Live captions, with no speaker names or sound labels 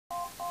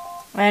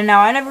And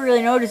now I never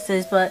really noticed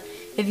this, but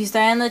if you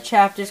stay on the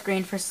chapter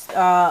screen for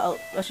a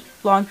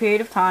long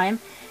period of time,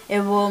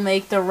 it will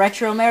make the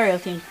retro Mario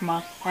theme come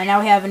up. And now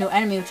we have a new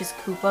enemy, which is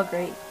Koopa.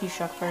 Great, he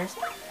struck first.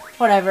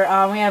 Whatever.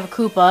 We have a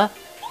Koopa.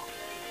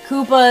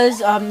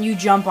 Koopas, you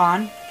jump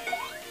on,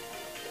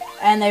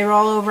 and they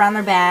roll over on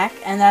their back,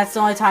 and that's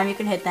the only time you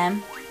can hit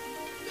them.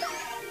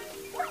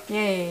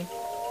 Yay!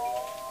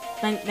 I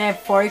think they have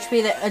 4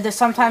 HP.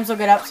 Sometimes they'll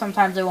get up,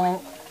 sometimes they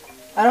won't.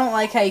 I don't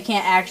like how you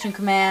can't action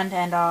command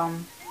and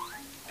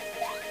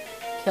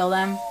kill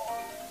them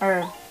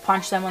or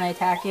punch them when they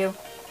attack you.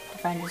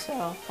 Defend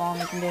yourself. All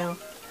you can do.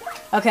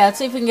 Okay, let's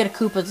see if we can get a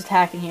Koopa's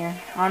attack in here.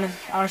 I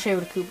wanna show you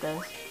what a Koopa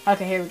does.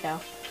 Okay, here we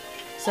go.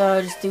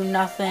 So just do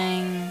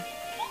nothing.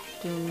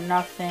 Do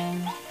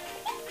nothing.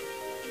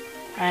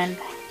 And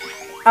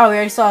oh, we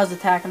already saw his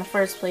attack in the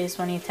first place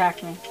when he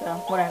attacked me. So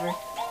whatever.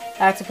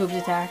 That's a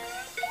Koopa's attack.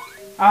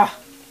 Ah,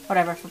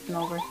 whatever. I flipped him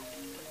over.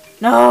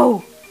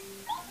 No.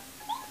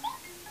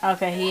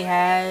 Okay, he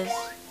has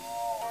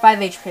 5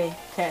 HP.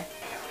 Okay.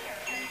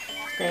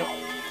 Great.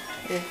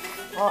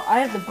 Well, I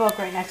have the book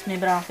right next to me,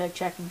 but I don't feel like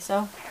checking,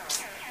 so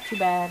too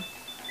bad.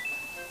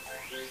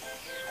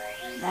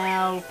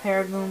 Now,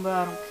 Paragoomba,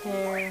 I don't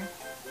care.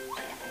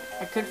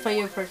 I could fight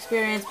you for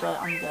experience, but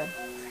I'm good.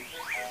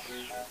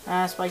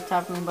 Spike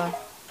Top Goomba.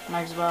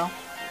 Might as well.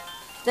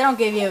 They don't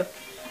give you...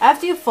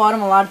 After you fought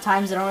them a lot of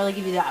times, they don't really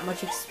give you that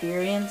much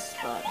experience,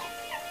 but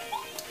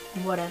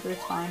whatever,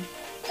 it's fine.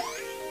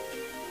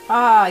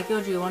 Ah, I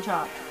killed you, one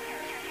shot.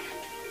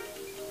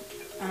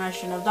 And I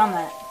shouldn't have done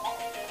that.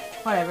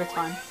 Whatever, it's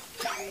fine.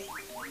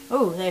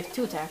 Oh, they have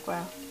 2 attack,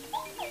 wow.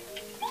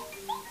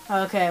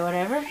 Okay,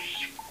 whatever.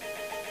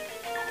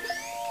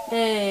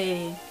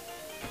 Yay.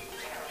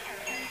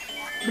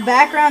 The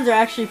backgrounds are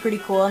actually pretty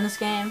cool in this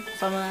game.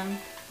 Some of them,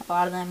 a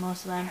lot of them,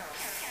 most of them.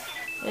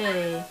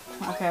 Hey.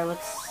 Okay, what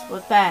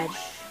badge?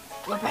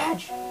 What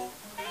badge?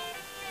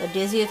 The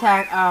dizzy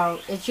attack. Oh,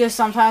 it's just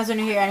sometimes when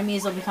you hear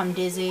enemies, they'll become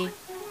dizzy.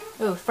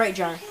 Ooh, Fright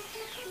Jar.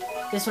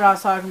 This is what I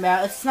was talking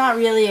about. It's not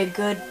really a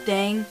good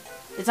thing.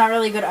 It's not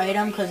really a good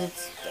item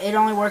because it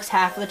only works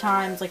half of the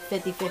time. It's like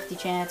 50-50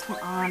 chance. Come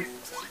on.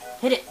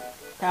 Hit it.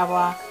 Power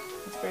block.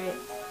 That's great.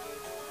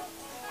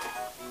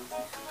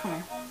 Come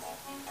here.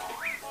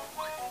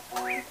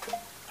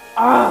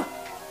 Ah!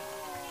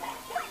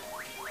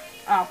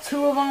 Oh,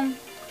 2 of them.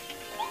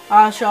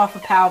 I'll show off a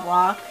Power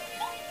Block.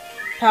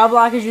 Power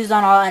Block is used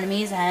on all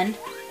enemies and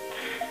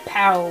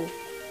Pow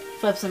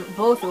flips them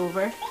both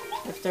over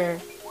if they're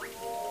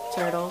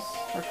turtles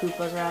or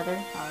Koopas rather.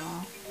 I don't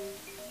know.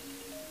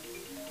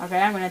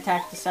 Okay, I'm gonna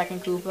attack the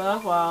second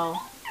Koopa while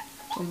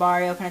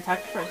Mario can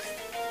attack the first.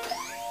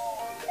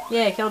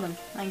 Yeah, I killed him.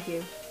 Thank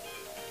you.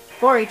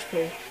 4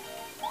 HP.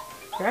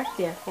 Correct?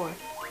 Yeah, 4.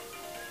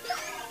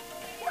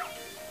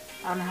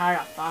 I don't know how I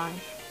got 5.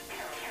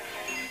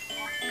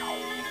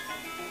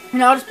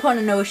 And I'll just put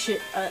a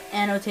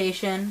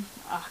annotation.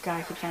 Oh god,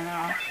 I keep saying that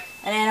wrong.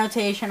 An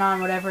annotation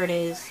on whatever it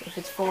is. If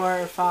it's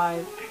 4 or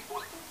 5.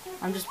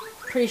 I'm just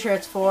pretty sure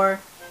it's 4.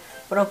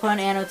 But I'll put an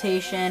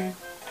annotation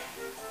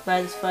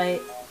by this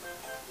fight.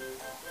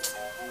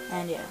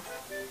 And yeah.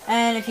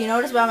 And if you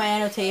notice about my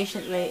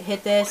annotation, wait,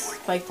 hit this,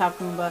 Spike Top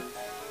Goomba.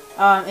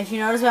 If you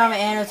notice about my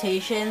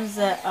annotations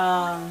that,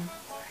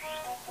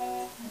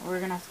 we're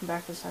gonna have to come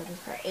back to the start of this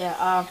part.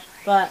 Yeah,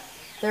 but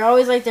they're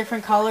always like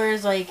different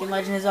colors, like in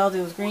Legend of Zelda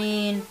it was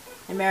green,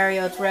 in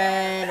Mario it's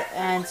red,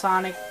 and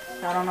Sonic,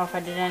 I don't know if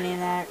I did any of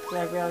that,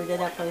 because I rarely did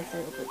that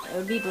playthrough, but it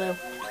would be blue.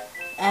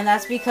 And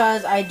that's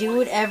because I do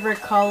whatever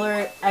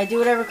color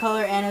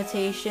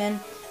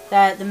annotation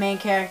that the main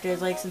character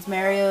is, like since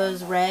Mario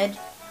is red,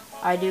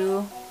 I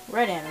do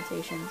red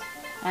annotations.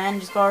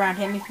 And just go around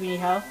him if you need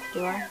help,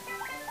 do I?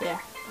 Yeah,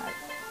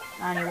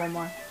 I need one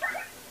more.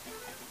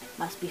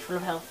 Must be full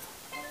of health.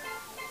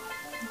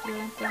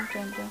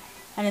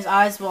 And his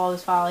eyes will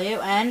always follow you.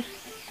 And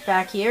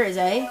back here is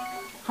a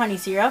honey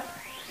syrup.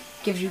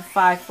 Gives you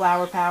 5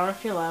 flower power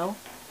if you're low.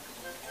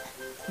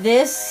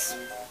 This,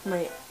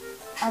 wait,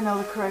 I know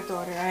the correct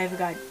order. I have a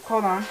guide.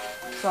 Hold on.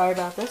 Sorry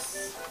about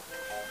this.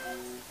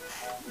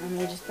 Let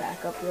me just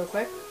back up real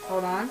quick.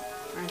 Hold on.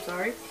 I'm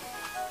sorry.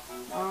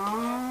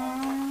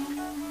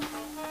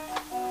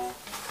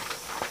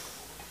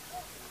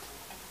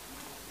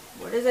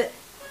 What is it?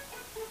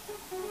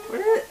 What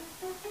is it?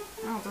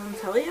 Oh, it doesn't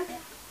tell you?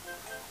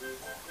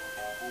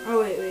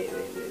 Oh, wait.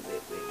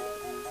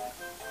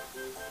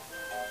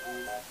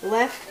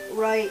 Left,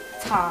 right,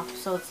 top.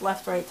 So it's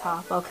left, right,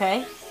 top.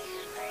 Okay.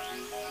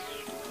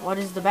 What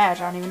is the badge?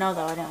 I don't even know,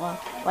 though. I didn't look.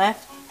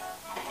 Left,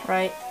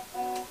 right,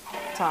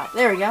 top.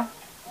 There we go.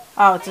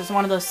 Oh, it's just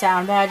one of those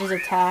sound badges.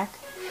 Attack.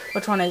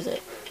 Which one is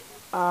it?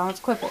 Let's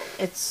equip it.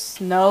 It's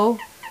no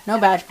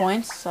badge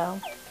points, so.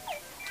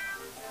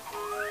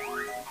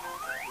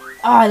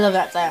 Oh, I love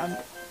that sound.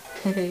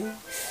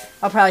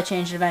 I'll probably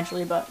change it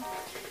eventually, but.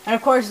 And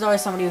of course, there's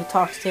always somebody who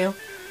talks to.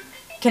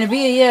 Can it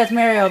be? Yeah, it's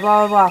Mario,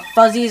 blah, blah, blah.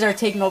 Fuzzies are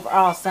taking over.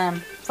 Oh, it's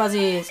them.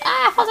 Fuzzies.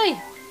 Ah,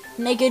 Fuzzy!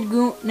 Naked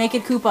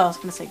Koopa. I was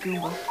gonna say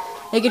Goomba.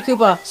 Naked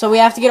Koopa. So we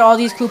have to get all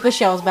these Koopa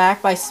shells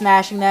back by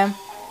smashing them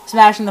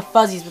smashing the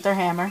fuzzies with their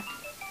hammer.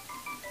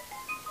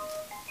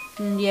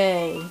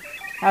 Yay.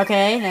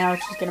 Okay, now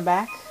let's just get him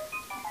back.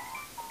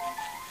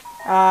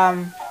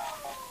 Can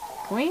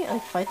we,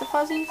 like, fight the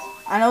fuzzies?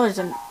 I know there's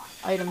an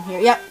item here.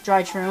 Yep,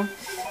 dried shroom.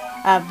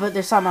 But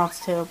there's something else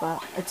too,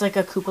 but it's like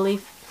a Koopa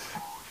leaf.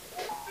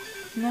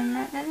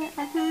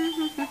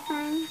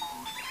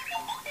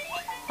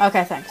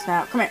 Okay, thanks.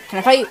 Now, come here. Can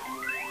I fight you?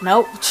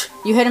 Nope.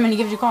 You hit him and he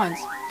gives you coins.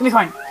 Give me a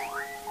coin.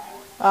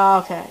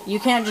 Okay. You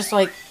can't just,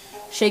 like,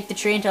 shake the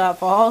tree until it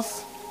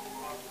falls.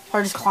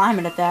 Or just climb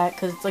it at that,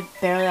 because it's, like,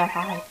 barely that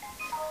high.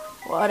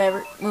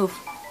 Whatever. Move.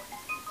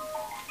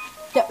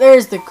 Yep,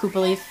 there's the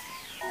Koopa leaf.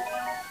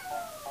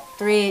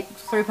 Three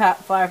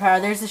firepower.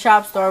 There's the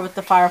shop store with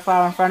the fire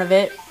flower in front of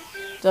it.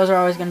 Those are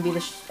always going to be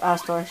the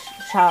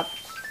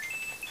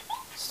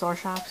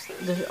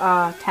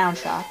town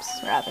shops,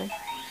 rather.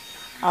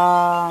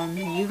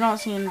 You don't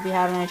seem to be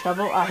having any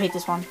trouble. I hate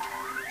this one.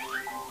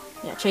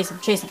 Yeah, chase him,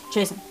 chase him,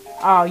 chase him.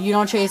 Oh, you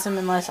don't chase him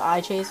unless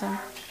I chase him.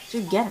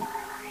 Just get him.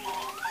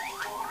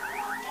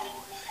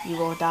 You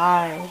will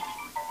die.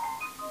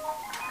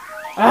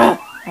 Ugh,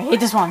 I hate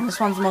this one. This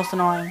one's the most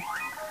annoying.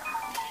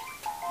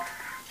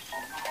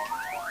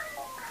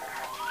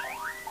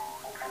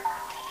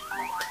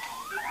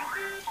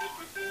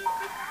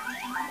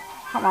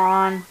 Come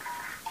on.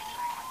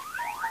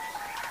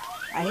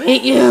 I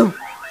hate you!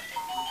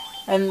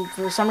 And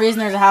for some reason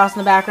there's a house in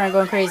the background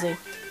going crazy.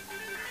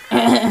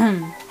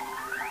 I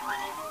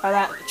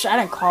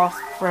didn't cough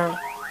for...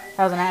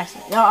 That was an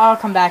accident. No, I'll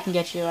come back and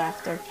get you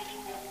after.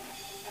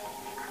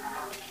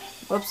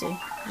 Whoopsie.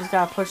 Just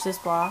gotta push this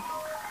block.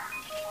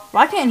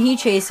 Why can't he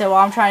chase it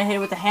while I'm trying to hit it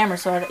with the hammer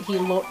so that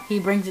he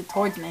brings it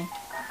towards me?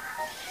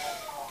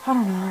 I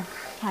don't know.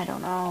 I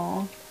don't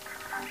know.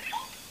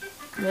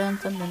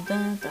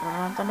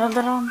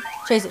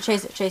 Chase it,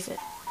 chase it, chase it.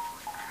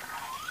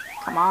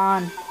 Come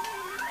on.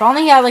 If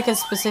only he had like a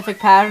specific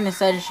pattern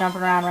instead of just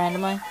jumping around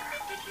randomly.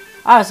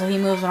 Oh, so he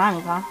moves when I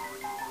move, huh?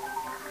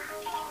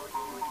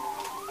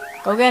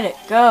 Go get it.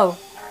 Go.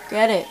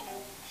 Get it.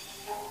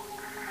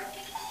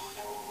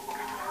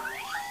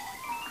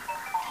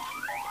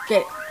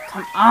 Get it.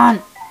 Come on.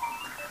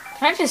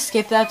 Can I just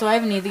skip that? Do I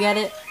even need to get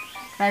it?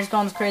 Can I just go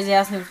on this crazy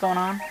ass and see what's going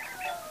on?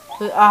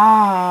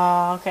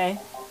 Ah, okay.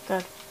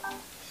 Good.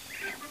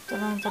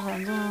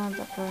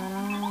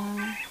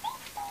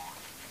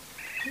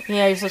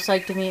 Yeah, you're so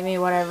psyched to meet me,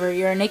 whatever.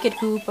 You're a naked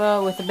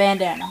Koopa with a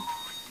bandana.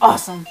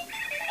 Awesome.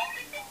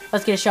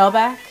 Let's get a shell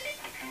back.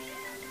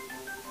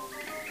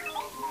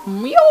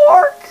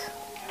 York!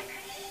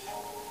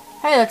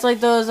 Hey, that's like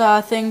those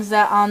things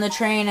that on the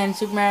train and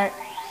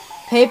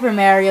Paper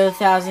Mario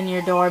 1000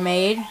 Year Door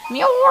made.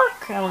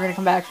 York! And we're gonna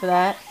come back for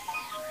that.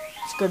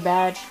 It's a good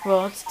badge.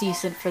 Well, it's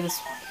decent for this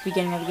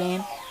beginning of the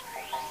game.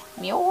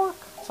 York!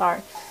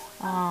 Sorry.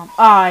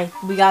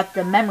 We got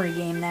the memory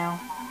game now.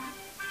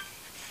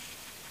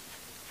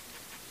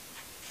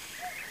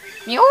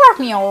 York,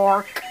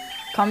 York.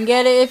 Come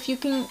get it if you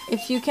can.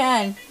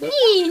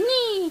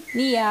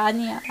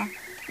 Nia.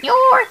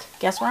 York.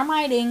 Guess where I'm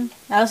hiding?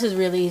 Now this is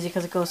really easy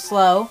because it goes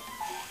slow.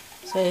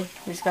 See, you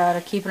just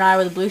gotta keep an eye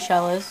where the blue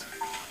shell is,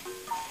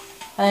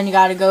 and then you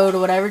gotta go to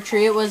whatever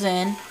tree it was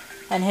in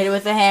and hit it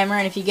with a hammer.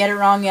 And if you get it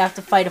wrong, you have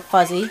to fight a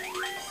fuzzy.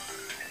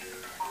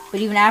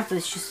 But even after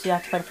this, you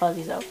have to fight a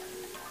fuzzy. So.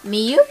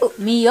 Me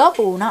up,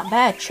 not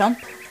bad, chump.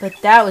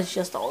 But that was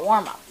just a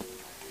warm-up.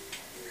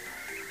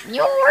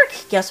 York!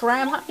 Guess where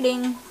I'm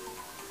hiding?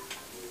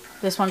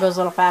 This one goes a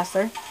little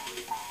faster.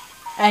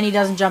 And he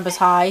doesn't jump as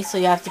high, so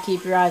you have to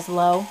keep your eyes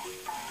low.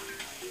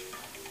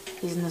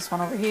 He's in this one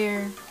over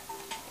here.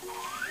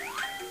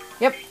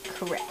 Yep,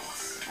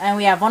 correct. And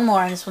we have one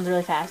more, and this one's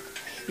really fast.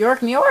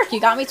 York, you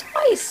got me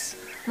twice!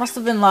 Must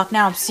have been luck,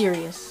 now I'm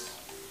serious.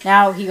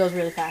 Now he goes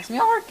really fast.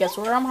 York, guess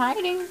where I'm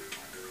hiding?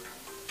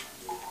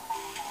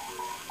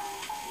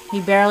 He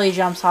barely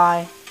jumps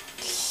high.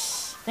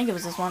 I think it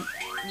was this one.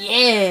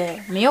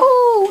 Yeah! Meow!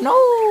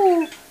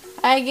 No!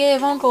 I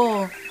give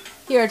Uncle.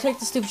 Here, take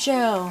the stupid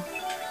shell.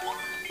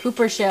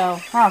 Cooper shell.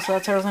 Oh, so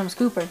that turtle's name was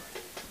Cooper.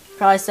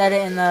 Probably said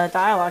it in the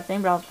dialogue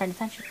thing, but I was paying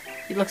attention.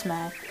 He looks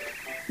mad.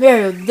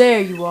 Mario,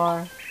 there you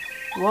are.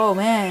 Whoa,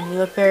 man. You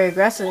look very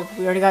aggressive.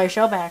 We already got your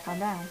shell back. Calm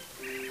down.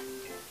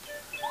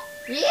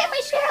 Yeah,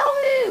 my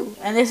shell!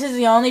 And this is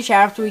the only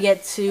chapter we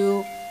get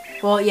two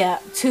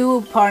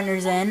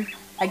partners in.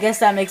 I guess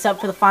that makes up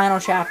for the final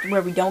chapter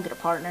where we don't get a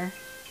partner.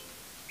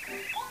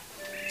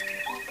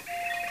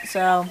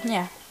 So,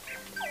 yeah.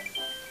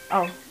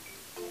 Oh.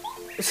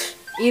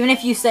 Even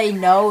if you say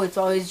no, it's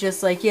always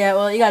just like, yeah,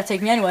 well, you gotta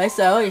take me anyway,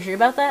 so, are you sure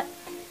about that?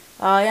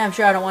 Yeah, I'm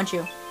sure I don't want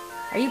you.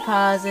 Are you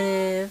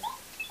positive?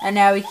 And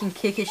now we can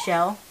kick his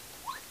shell.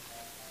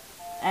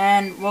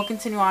 And we'll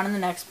continue on in the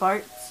next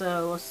part,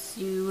 so we'll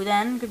see you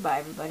then. Goodbye,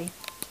 everybody.